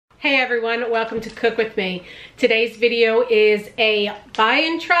Hey everyone, welcome to Cook With Me. Today's video is a buy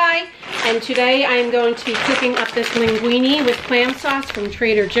and try, and today I'm going to be cooking up this linguine with clam sauce from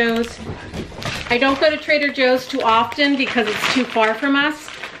Trader Joe's. I don't go to Trader Joe's too often because it's too far from us,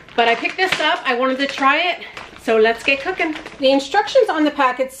 but I picked this up, I wanted to try it, so let's get cooking. The instructions on the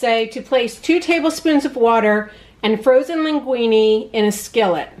packet say to place 2 tablespoons of water and frozen linguine in a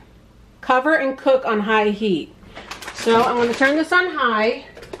skillet. Cover and cook on high heat. So I'm going to turn this on high.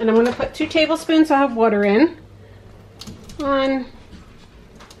 And I'm going to put 2 tablespoons of water in. 1,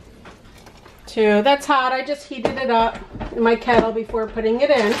 2. That's hot. I just heated it up in my kettle before putting it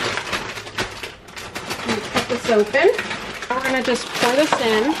in. I'm going to cut this open. We're going to just pour this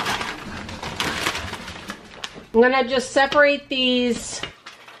in. I'm going to just separate these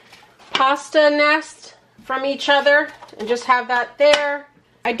pasta nests from each other and just have that there.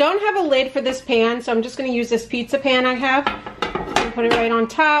 I don't have a lid for this pan, so I'm just going to use this pizza pan I have. Put it right on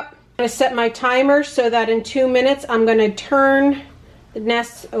top. I'm going to set my timer so that in 2 minutes I'm going to turn the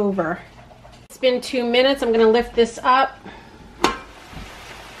nests over. It's been 2 minutes. I'm going to lift this up.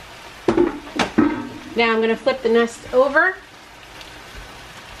 Now I'm going to flip the nest over.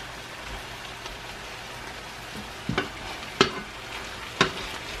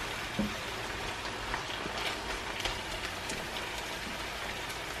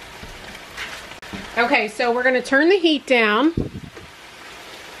 Okay, so we're going to turn the heat down.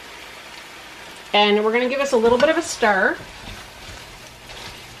 And we're going to give us a little bit of a stir.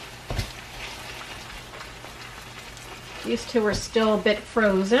 These 2 are still a bit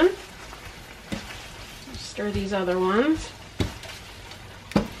frozen. Stir these other ones.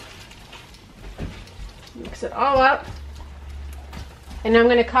 Mix it all up. And I'm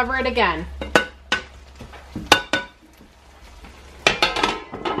going to cover it again.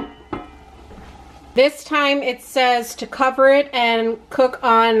 This time it says to cover it and cook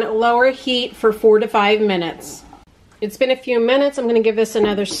on lower heat for 4 to 5 minutes. It's been a few minutes. I'm going to give this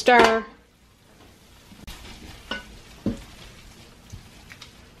another stir.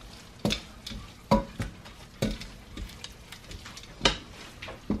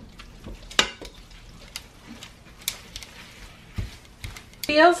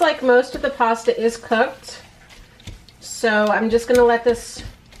 Feels like most of the pasta is cooked, so I'm just going to let this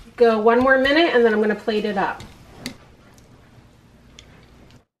go 1 more minute and then I'm going to plate it up.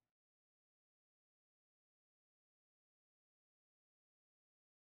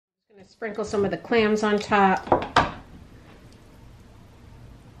 I'm going to sprinkle some of the clams on top.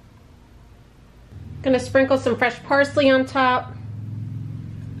 Going to sprinkle some fresh parsley on top.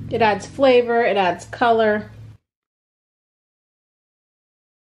 It adds flavor, it adds color.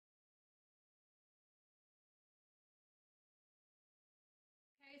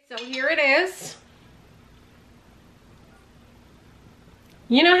 So here it is.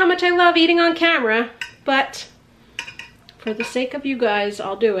 You know how much I love eating on camera, but for the sake of you guys,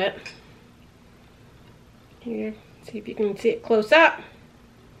 I'll do it. Here, see if you can see it close up.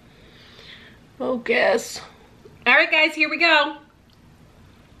 Focus. All right, guys, here we go.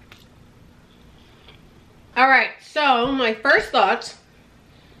 All right, so my first thoughts,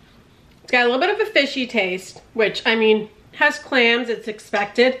 it's got a little bit of a fishy taste, which, I mean, has clams, it's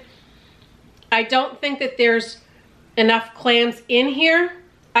expected. I don't think that there's enough clams in here.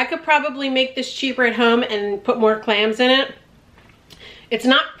 I could probably make this cheaper at home and put more clams in it. It's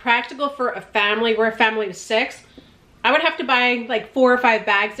not practical for a family. We're a family of 6. I would have to buy like 4 or 5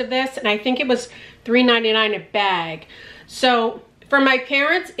 bags of this, and I think it was $3.99 a bag. So for my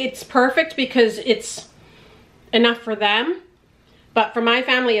parents, it's perfect because it's enough for them, but for my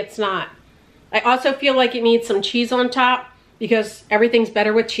family, it's not. I also feel like it needs some cheese on top because everything's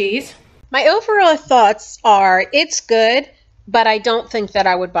better with cheese. My overall thoughts are it's good, but I don't think that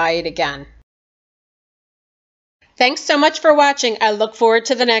I would buy it again. Thanks so much for watching. I look forward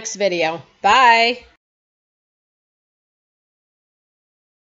to the next video. Bye.